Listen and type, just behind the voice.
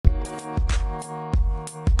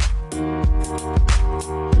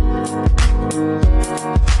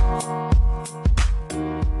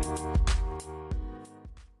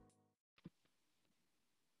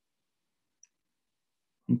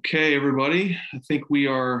Okay, everybody, I think we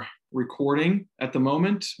are recording at the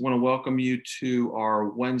moment. I want to welcome you to our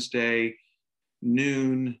Wednesday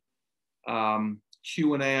noon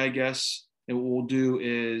Q&A, I guess. And what we'll do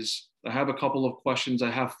is I have a couple of questions.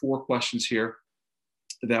 I have 4 questions here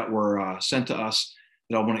that were sent to us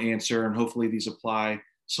that I want to answer, and hopefully these apply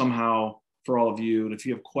somehow for all of you. And if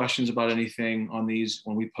you have questions about anything on these,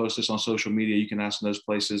 when we post this on social media, you can ask in those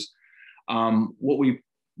places. What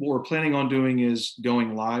we're planning on doing is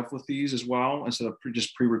going live with these as well, instead of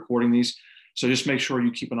just pre-recording these. So just make sure you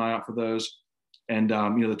keep an eye out for those. And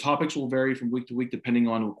the topics will vary from week to week depending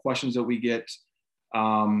on the questions that we get.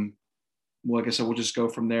 Like I said, we'll just go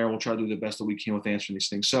from there. We'll try to do the best that we can with answering these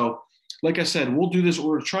things. So like I said, we'll do this.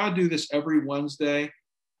 We're going to try to do this every Wednesday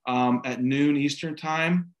at noon Eastern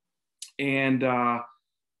time. And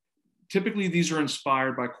typically these are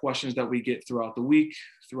inspired by questions that we get throughout the week,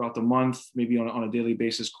 throughout the month, maybe on a daily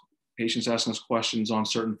basis, patients asking us questions on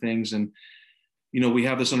certain things. And, we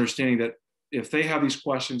have this understanding that if they have these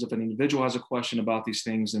questions, if an individual has a question about these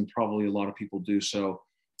things, then probably a lot of people do. So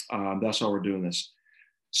that's how we're doing this.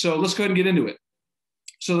 So let's go ahead and get into it.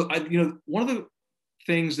 So, one of the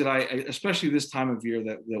things that especially this time of year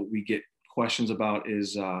that we get questions about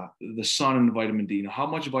is the sun and vitamin D. How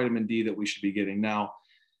much vitamin D that we should be getting. Now,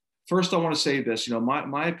 first, I want to say this,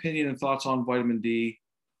 my opinion and thoughts on vitamin D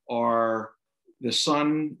are the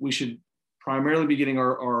sun. We should primarily be getting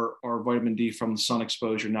our vitamin D from the sun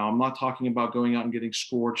exposure. Now, I'm not talking about going out and getting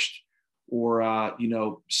scorched or,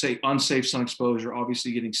 say unsafe sun exposure,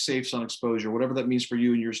 obviously getting safe sun exposure, whatever that means for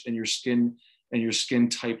you and your skin and your skin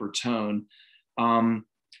type or tone.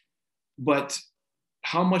 But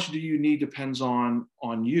how much do you need depends on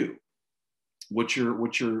you. What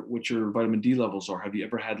your vitamin D levels are. Have you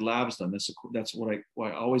ever had labs done? That's what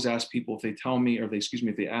I always ask people. If they tell me, or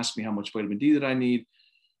if they ask me how much vitamin D that I need,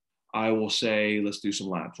 I will say, let's do some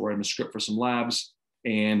labs. Or I'm a script for some labs,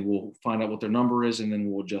 and we'll find out what their number is, and then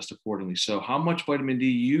we'll adjust accordingly. So how much vitamin D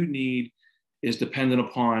you need is dependent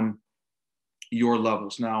upon your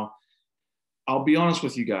levels. Now, I'll be honest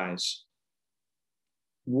with you guys.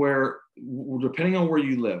 Depending on where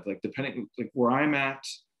you live, like where I'm at,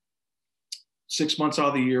 6 months out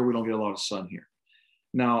of the year, we don't get a lot of sun here.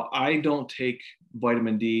 Now, I don't take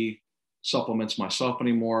vitamin D supplements myself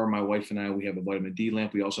anymore. My wife and I, we have a vitamin D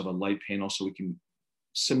lamp. We also have a light panel so we can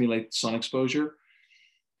simulate sun exposure.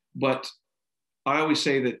 But I always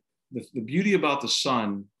say that the beauty about the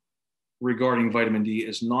sun regarding vitamin D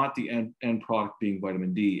is not the end product being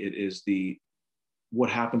vitamin D. It is what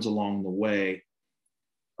happens along the way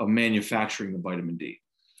of manufacturing the vitamin D.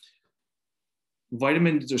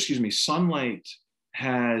 Sunlight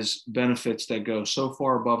has benefits that go so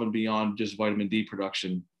far above and beyond just vitamin D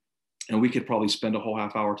production. And we could probably spend a whole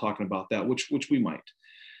half hour talking about that, which we might.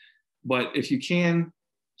 But if you can,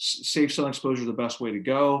 safe sun exposure is the best way to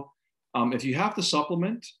go. If you have to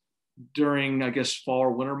supplement during, I guess, fall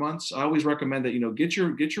or winter months, I always recommend that, get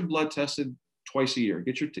your blood tested twice a year.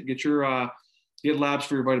 Get labs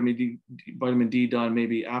for your vitamin D done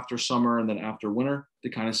maybe after summer and then after winter to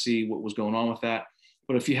kind of see what was going on with that.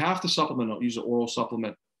 But if you have to supplement, don't use an oral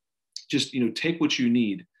supplement. Just take what you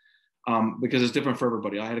need because it's different for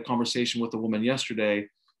everybody. I had a conversation with a woman yesterday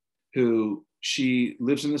who she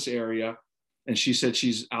lives in this area, and she said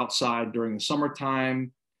she's outside during the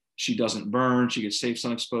summertime. She doesn't burn. She gets safe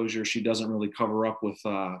sun exposure. She doesn't really cover up with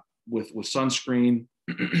sunscreen.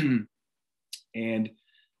 And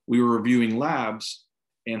we were reviewing labs,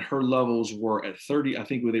 and her levels were at 30. I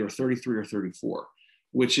think they were 33 or 34,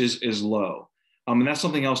 which is low. And that's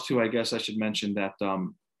something else too. I guess I should mention that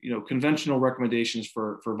conventional recommendations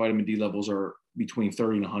for vitamin D levels are between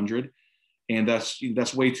 30 and 100, and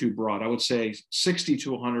that's way too broad. I would say 60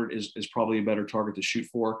 to 100 is probably a better target to shoot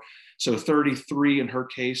for. So 33 in her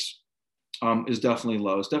case is definitely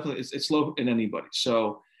low. It's low in anybody.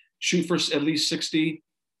 So shoot for at least 60.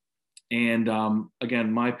 And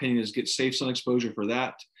again, my opinion is get safe sun exposure for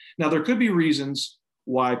that. Now, there could be reasons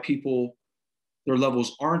why their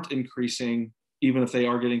levels aren't increasing, even if they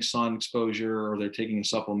are getting sun exposure or they're taking a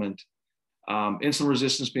supplement. Insulin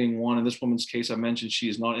resistance being one. In this woman's case, I mentioned she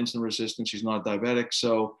is not insulin resistant. She's not diabetic.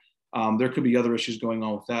 So there could be other issues going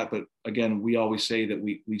on with that. But again, we always say that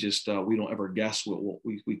we don't ever guess.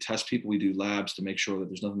 We test people. We do labs to make sure that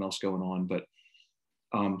there's nothing else going on. But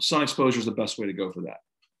sun exposure is the best way to go for that.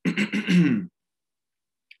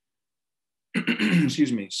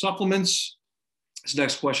 Excuse me. Supplements. This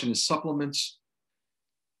next question is supplements.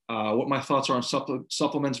 What my thoughts are on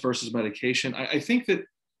supplements versus medication. I think that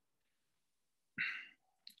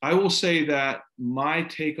I will say that my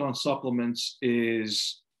take on supplements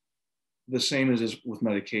is the same as with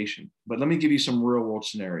medication. But let me give you some real world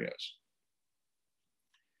scenarios.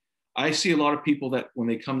 I see a lot of people that when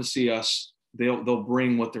they come to see us, they'll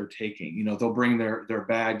bring what they're taking. You know, they'll bring their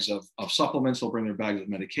bags of supplements, they'll bring their bags of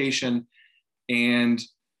medication, and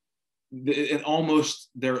almost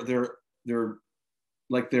they're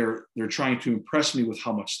trying to impress me with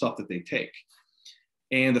how much stuff that they take.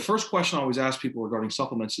 And the first question I always ask people regarding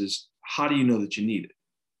supplements is, how do you know that you need it?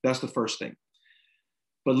 That's the first thing.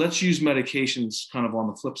 But let's use medications kind of on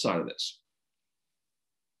the flip side of this.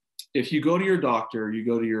 If you go to your doctor, you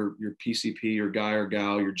go to your PCP, your guy or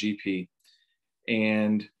gal, your GP,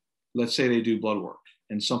 and let's say they do blood work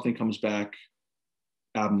and something comes back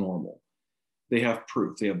abnormal. They have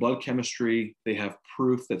proof. They have blood chemistry. They have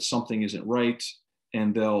proof that something isn't right,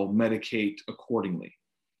 and they'll medicate accordingly.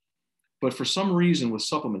 But for some reason with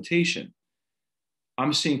supplementation,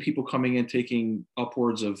 I'm seeing people coming in taking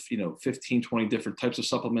upwards of 15, 20 different types of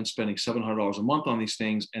supplements, spending $700 a month on these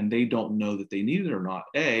things, and they don't know that they need it or not.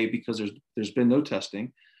 Because there's been no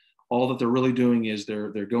testing. All that they're really doing is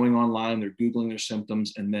they're going online, they're Googling their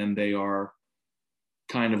symptoms, and then they are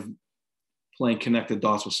kind of playing connect the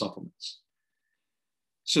dots with supplements.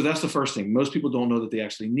 So that's the first thing. Most people don't know that they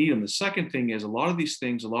actually need them. The second thing is a lot of these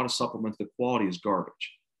things, a lot of supplements, the quality is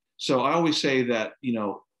garbage. So I always say that,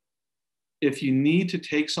 if you need to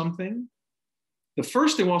take something, the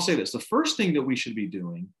first thing that we should be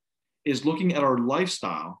doing is looking at our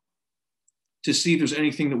lifestyle to see if there's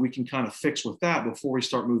anything that we can kind of fix with that before we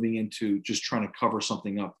start moving into just trying to cover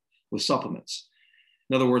something up with supplements.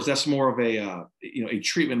 In other words, that's more of a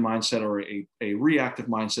treatment mindset or a reactive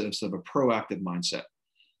mindset instead of a proactive mindset.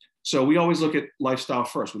 So we always look at lifestyle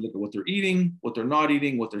first. We look at what they're eating, what they're not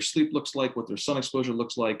eating, what their sleep looks like, what their sun exposure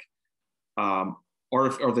looks like. Are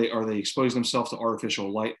they exposing themselves to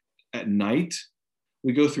artificial light at night?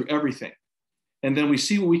 We go through everything. And then we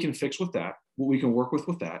see what we can fix with that, what we can work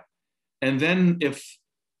with that. And then if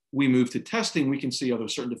we move to testing, we can see other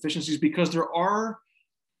certain deficiencies, because there are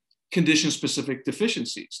condition-specific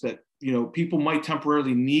deficiencies that, people might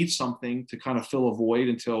temporarily need something to kind of fill a void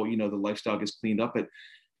until, the lifestyle gets cleaned up. But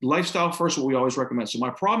lifestyle first, what we always recommend. So my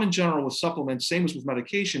problem in general with supplements, same as with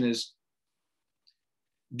medication, is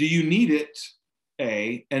do you need it?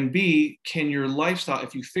 A, and B, can your lifestyle,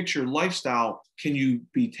 if you fix your lifestyle, can you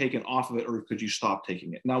be taken off of it, or could you stop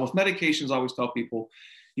taking it? Now with medications, I always tell people,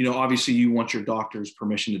 obviously you want your doctor's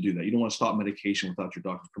permission to do that. You don't want to stop medication without your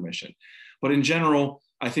doctor's permission. But in general,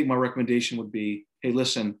 I think my recommendation would be, hey,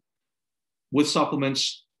 listen, with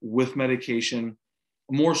supplements, with medication,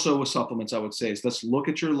 more so with supplements, I would say, is let's look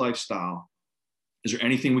at your lifestyle. Is there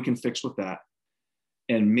anything we can fix with that?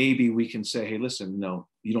 And maybe we can say, hey, listen, no,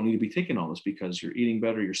 you don't need to be taking all this because you're eating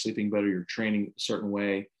better, you're sleeping better, you're training a certain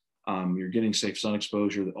way, you're getting safe sun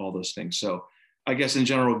exposure, all those things. So I guess in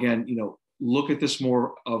general, again, look at this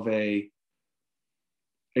more of a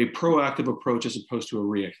proactive approach as opposed to a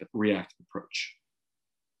reactive approach.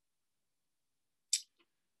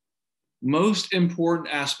 Most important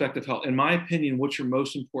aspect of health, in my opinion, what's your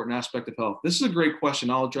most important aspect of health? This is a great question.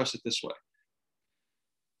 I'll address it this way.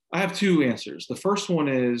 I have two answers. The first one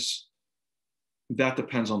is that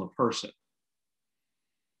depends on the person.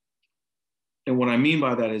 And what I mean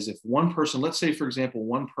by that is if one person, let's say, for example,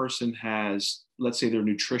 one person has, let's say their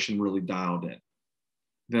nutrition really dialed in,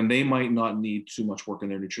 then they might not need too much work in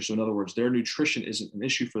their nutrition. In other words, their nutrition isn't an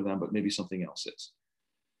issue for them, but maybe something else is.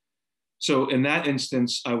 So in that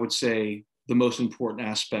instance, I would say the most important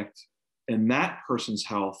aspect in that person's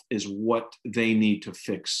health is what they need to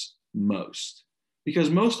fix most.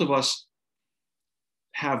 Because most of us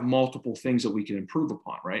have multiple things that we can improve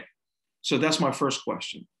upon, right? So that's my first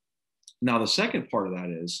question. Now, the second part of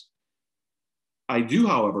that is, I do,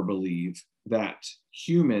 however, believe that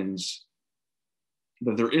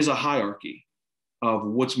that there is a hierarchy of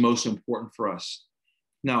what's most important for us.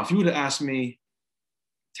 Now, if you would have asked me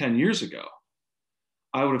 10 years ago,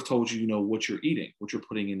 I would have told you, what you're eating, what you're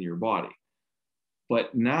putting into your body.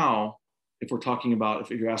 But now, if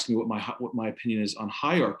you're asking me what my opinion is on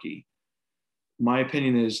hierarchy, my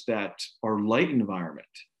opinion is that our light environment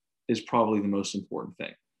is probably the most important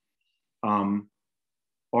thing. Are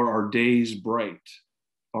our days bright?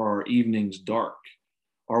 Are our evenings dark?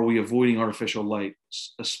 Are we avoiding artificial light,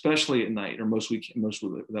 especially at night, or most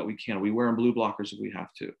that we can? Are we wearing blue blockers if we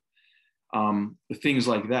have to? Things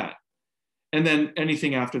like that. And then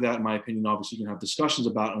anything after that, in my opinion, obviously you can have discussions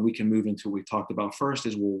about, and we can move into what we talked about first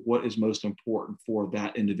is, well, what is most important for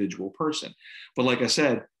that individual person? But like I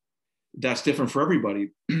said, that's different for everybody.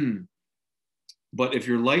 But if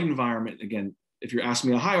your light environment, again, if you're asking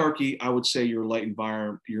me a hierarchy, I would say your light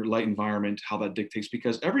environment, how that dictates,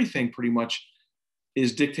 because everything pretty much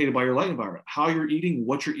is dictated by your light environment, how you're eating,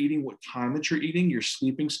 what time that you're eating, your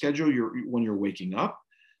sleeping schedule, when you're waking up.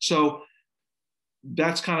 So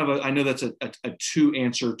that's kind of I know that's a two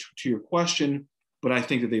answer to your question, but I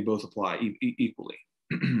think that they both apply equally.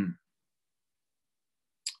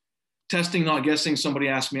 Testing, not guessing. Somebody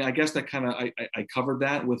asked me, I guess that kind of, I covered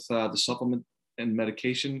that with the supplement and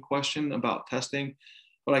medication question about testing,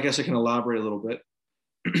 but I guess I can elaborate a little bit.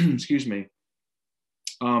 Excuse me.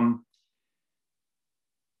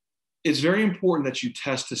 It's very important that you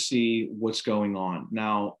test to see what's going on.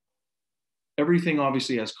 Now, everything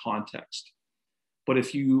obviously has context, but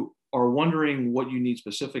if you are wondering what you need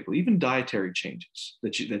specifically, even dietary changes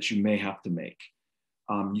that you may have to make,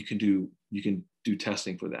 you can do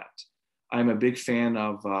testing for that. I'm a big fan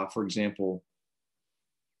of, for example,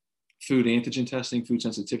 food antigen testing, food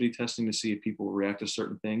sensitivity testing to see if people react to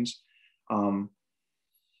certain things.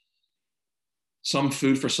 Some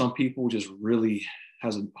food for some people just really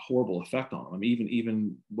has a horrible effect on them. I mean,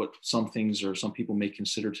 even what some things or some people may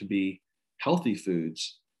consider to be healthy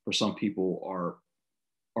foods for some people are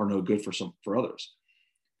no good for others.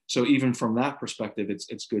 So even from that perspective,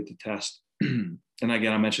 it's good to test. And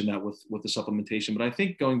again, I mentioned that with the supplementation, but I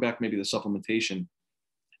think going back maybe the supplementation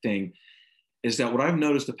thing is that what I've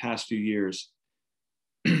noticed the past few years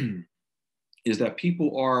is that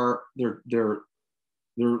people are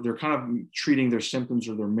they're kind of treating their symptoms,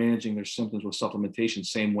 or they're managing their symptoms with supplementation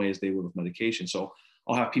same way as they would with medication. So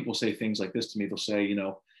I'll have people say things like this to me. They'll say,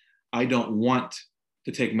 I don't want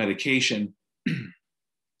to take medication.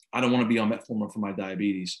 I don't want to be on metformin for my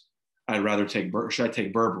diabetes. I'd rather should I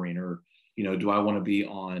take berberine, or, do I want to be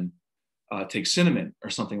on, take cinnamon or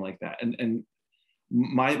something like that? And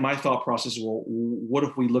my thought process is, well, what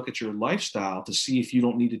if we look at your lifestyle to see if you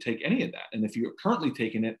don't need to take any of that? And if you're currently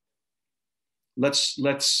taking it, let's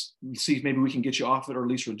see if maybe we can get you off it, or at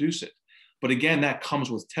least reduce it. But again, that comes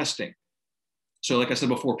with testing. So like I said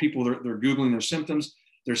before, people, they're Googling their symptoms,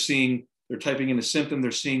 they're typing in a symptom,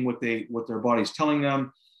 they're seeing what their body's telling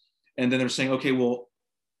them. And then they're saying, okay, well,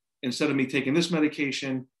 instead of me taking this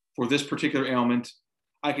medication for this particular ailment,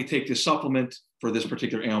 I could take this supplement for this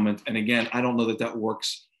particular ailment. And again, I don't know that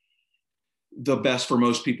works the best for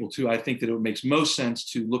most people too. I think that it makes most sense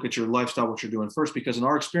to look at your lifestyle, what you're doing first, because in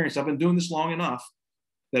our experience, I've been doing this long enough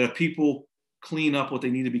that if people clean up what they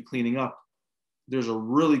need to be cleaning up, there's a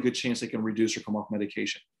really good chance they can reduce or come off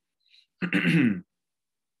medication. And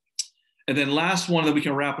then last one that we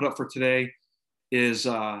can wrap it up for today is,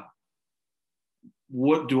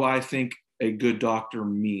 what do I think a good doctor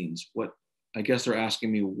means? What, I guess they're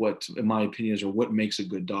asking me what, in my opinion, is, or what makes a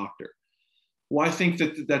good doctor? Well, I think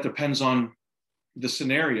that depends on the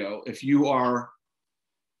scenario. If you are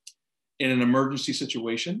in an emergency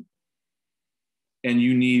situation and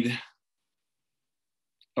you need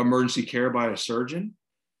emergency care by a surgeon,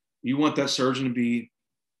 you want that surgeon to be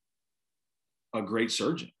a great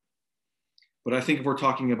surgeon. But I think if we're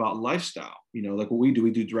talking about lifestyle, like what we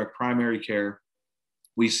do direct primary care.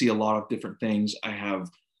 We see a lot of different things. I have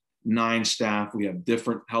 9 staff. We have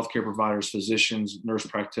different healthcare providers, physicians, nurse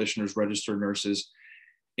practitioners, registered nurses.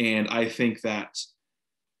 And I think that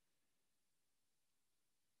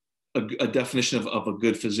a definition of a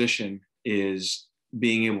good physician is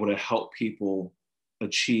being able to help people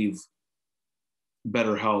achieve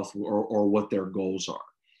better health, or what their goals are.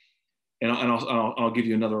 And I'll give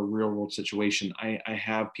you another real world situation. I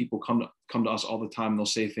have people come to us all the time, and they'll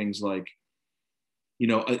say things like,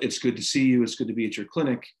 it's good to see you. It's good to be at your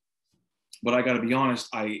clinic. But I got to be honest,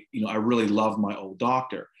 I really love my old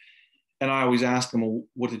doctor. And I always ask them, well,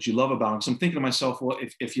 what did you love about him? So I'm thinking to myself, well,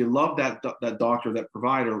 if you love that doctor, that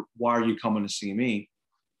provider, why are you coming to see me?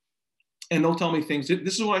 And they'll tell me things.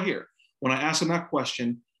 This is what I hear. When I ask them that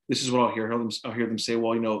question, this is what I'll hear. I'll hear them say,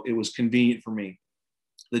 well, it was convenient for me.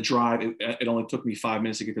 The drive, it only took me 5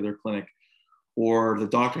 minutes to get to their clinic. Or the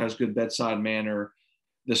doctor has good bedside manner.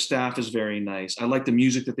 The staff is very nice. I like the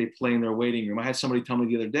music that they play in their waiting room. I had somebody tell me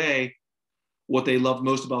the other day, what they loved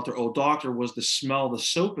most about their old doctor was the smell of the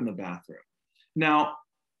soap in the bathroom. Now,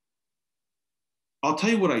 I'll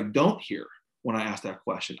tell you what I don't hear when I ask that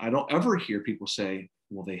question. I don't ever hear people say,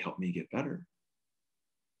 well, they helped me get better.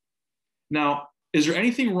 Now, is there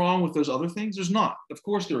anything wrong with those other things? There's not. Of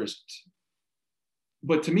course there isn't.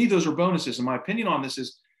 But to me, those are bonuses. And my opinion on this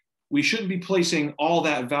is we shouldn't be placing all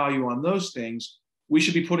that value on those things. We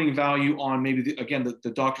should be putting value on maybe,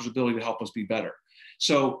 the doctor's ability to help us be better.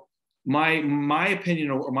 So my opinion,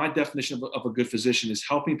 or my definition of a good physician, is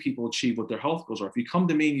helping people achieve what their health goals are. If you come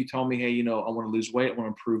to me and you tell me, hey, I want to lose weight, I want to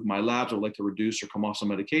improve my labs, I would like to reduce or come off some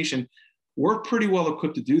medication, we're pretty well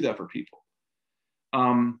equipped to do that for people.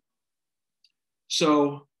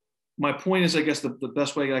 So my point is, I guess the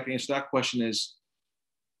best way I can answer that question is,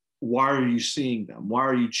 why are you seeing them? Why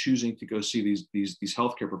are you choosing to go see these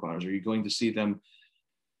healthcare providers? Are you going to see them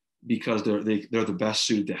because they're the best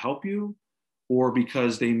suited to help you, or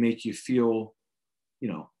because they make you feel,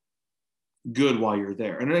 good while you're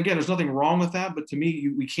there? And again, there's nothing wrong with that, but to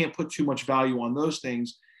me, we can't put too much value on those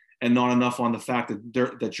things and not enough on the fact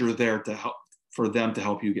that you're there to help, for them to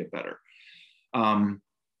help you get better.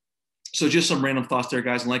 So just some random thoughts there,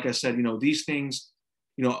 guys. And like I said, these things,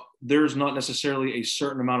 there's not necessarily a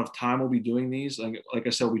certain amount of time we'll be doing these. Like I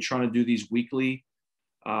said, we're trying to do these weekly,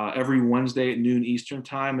 every Wednesday at noon Eastern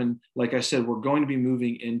time. And like I said, we're going to be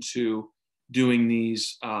moving into doing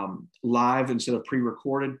these live instead of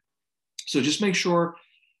pre-recorded. So just make sure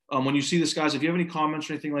when you see this, guys, if you have any comments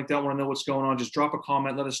or anything like that, want to know what's going on, just drop a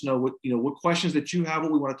comment. Let us know what questions that you have,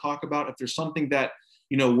 what we want to talk about. If there's something that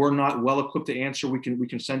we're not well equipped to answer, we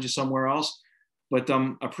can send you somewhere else. But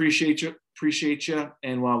appreciate you,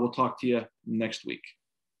 and we'll talk to you next week.